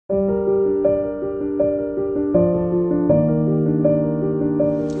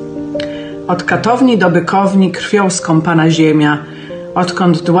Od katowni do bykowni krwią skąpana ziemia,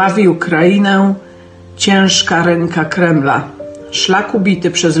 odkąd dławi Ukrainę ciężka ręka Kremla. Szlak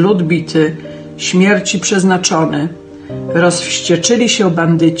ubity przez lud bity, śmierci przeznaczony, rozwścieczyli się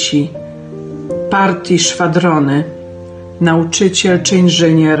bandyci, partii szwadrony, nauczyciel czy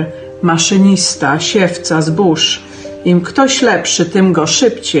inżynier, maszynista, siewca, zbóż. Im ktoś lepszy, tym go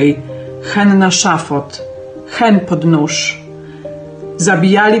szybciej, hen na szafot, hen pod nóż.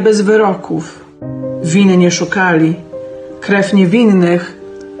 Zabijali bez wyroków, winy nie szukali, krew niewinnych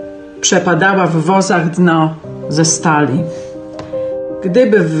przepadała w wozach dno ze stali.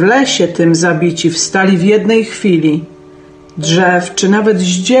 Gdyby w lesie tym zabici wstali w jednej chwili, drzew czy nawet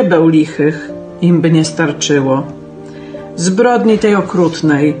ździebeł lichych im by nie starczyło. Zbrodni tej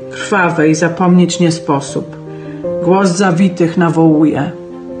okrutnej, krwawej zapomnieć nie sposób. Głos zawitych nawołuje.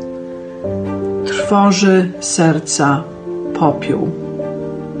 Trwoży serca popiół.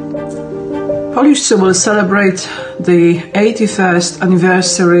 Polish will celebrate the 81st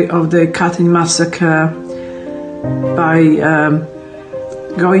anniversary of the Katyn massacre by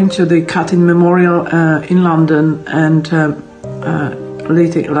going to the Katyn Memorial in London and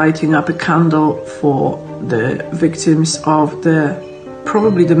lighting up a candle for the victims of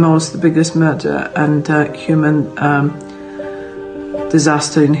probably the biggest murder and human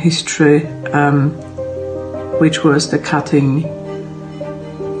disaster in history, which was the Katyń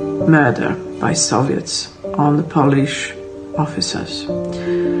murder by Soviets on the Polish officers.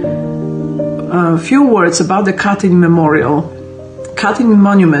 A few words about the Katyn Memorial. Katyn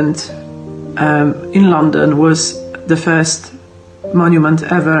Monument in London was the first monument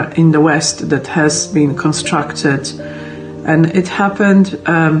ever in the West that has been constructed, and it happened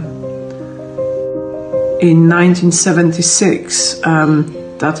in 1976.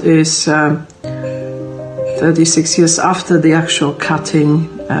 That is 36 years after the actual Katyń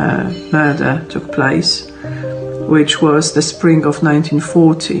murder took place, which was the spring of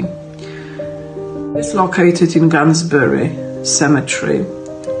 1940. It's located in Gunnersbury Cemetery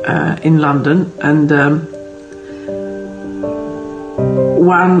in London, and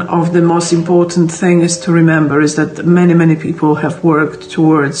one of the most important things to remember is that many people have worked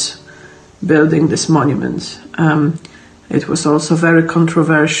towards building this monument. It was also very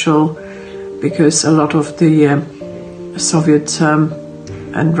controversial because a lot of the Soviet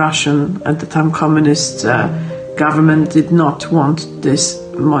and Russian, at the time communist government, did not want this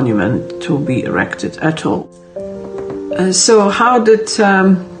monument to be erected at all. So how did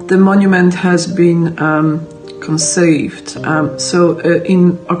the monument has been conceived?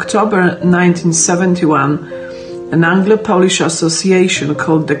 In October 1971, an Anglo-Polish association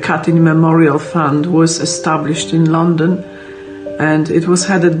called the Katyn Memorial Fund was established in London, and it was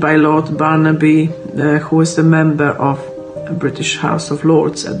headed by Lord Barnaby, who was the member of the British House of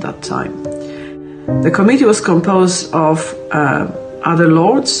Lords at that time. The committee was composed of other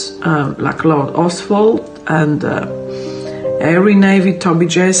lords, like Lord Oswald and Air Navy Toby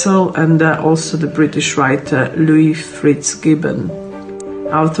Jessel, and also the British writer Louis Fritz Gibbon,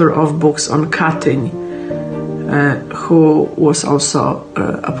 author of books on Katyń, who was also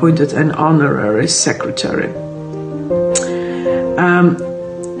appointed an honorary secretary.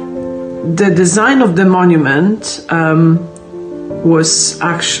 The design of the monument was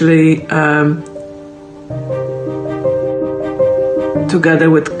actually together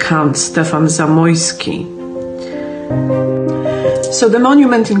with Count Stefan Zamoyski. So the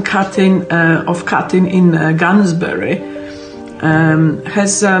monument in Katyń, of Katyn in Gunnersbury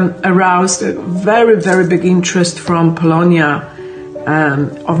has aroused a very big interest from Polonia,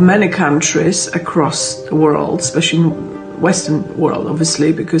 of many countries across the world, especially in Western world,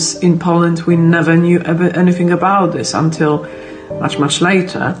 obviously, because in Poland we never knew anything about this until much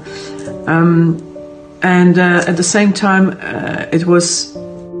later. And at the same time, it was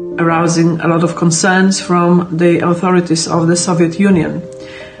arousing a lot of concerns from the authorities of the Soviet Union.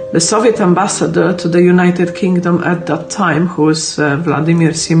 The Soviet ambassador to the United Kingdom at that time, who was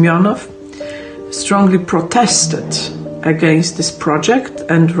Vladimir Semyonov, strongly protested against this project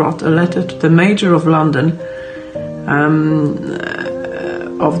and wrote a letter to the mayor of London,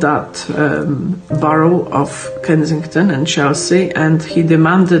 of that borough of Kensington and Chelsea, and he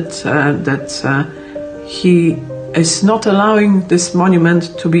demanded that he is not allowing this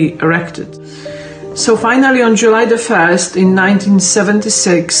monument to be erected. So finally, on July the 1st, in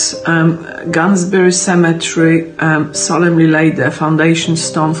 1976, Gunnersbury Cemetery solemnly laid the foundation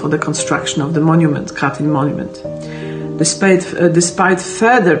stone for the construction of the monument, Katyn Monument. Despite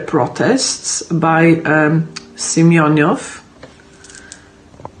further protests by Semyonov,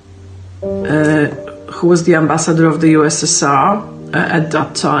 who was the ambassador of the USSR at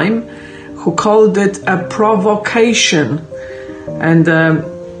that time, who called it a provocation. And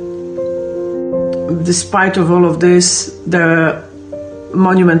despite of all of this, the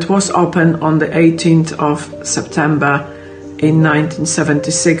monument was opened on the 18th of September in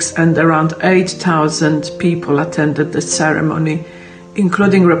 1976, and around 8,000 people attended the ceremony,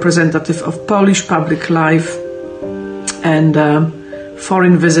 including representatives of Polish public life and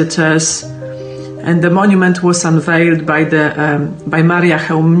foreign visitors. And the monument was unveiled by Maria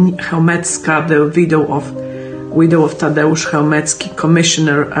Chełmecka, the widow of Tadeusz Chełmecki,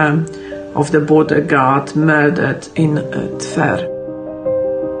 commissioner of the border guard, murdered in Tver.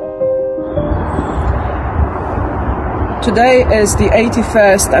 Today is the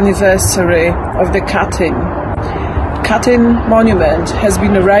 81st anniversary of the Katyń. Katyn monument has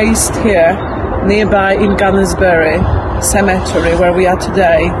been raised here nearby in Gunnersbury Cemetery, where we are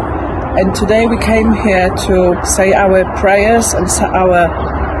today. And today we came here to say our prayers and our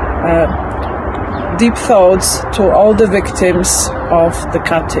deep thoughts to all the victims of the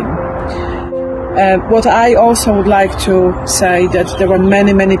Katyń. What I also would like to say, that there were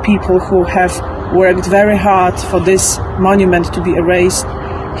many people who have worked very hard for this monument to be erased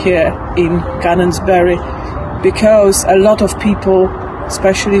here in Gunnersbury, because a lot of people,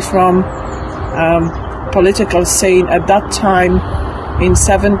 especially from political scene at that time in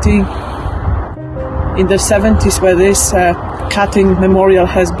the 70s, where this Katyń memorial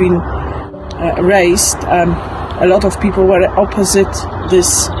has been raised, a lot of people were opposite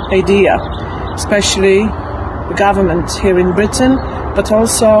this idea, especially the government here in Britain, but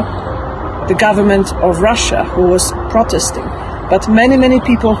also the government of Russia, who was protesting. But many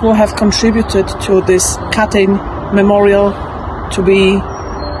people who have contributed to this Katyń memorial to be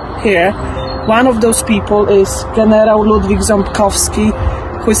here. One of those people is General Ludwik Ząbkowski,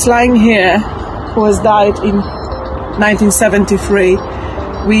 who is lying here, who has died in 1973.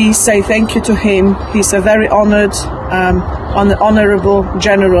 We say thank you to him. He's a very honorable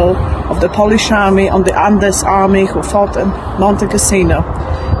general of the Polish army, on the Andes army, who fought in Monte Cassino.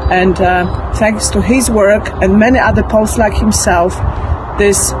 And thanks to his work and many other Poles like himself,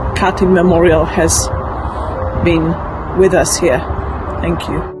 this Katyń memorial has been with us here. Thank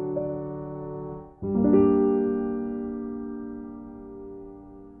you.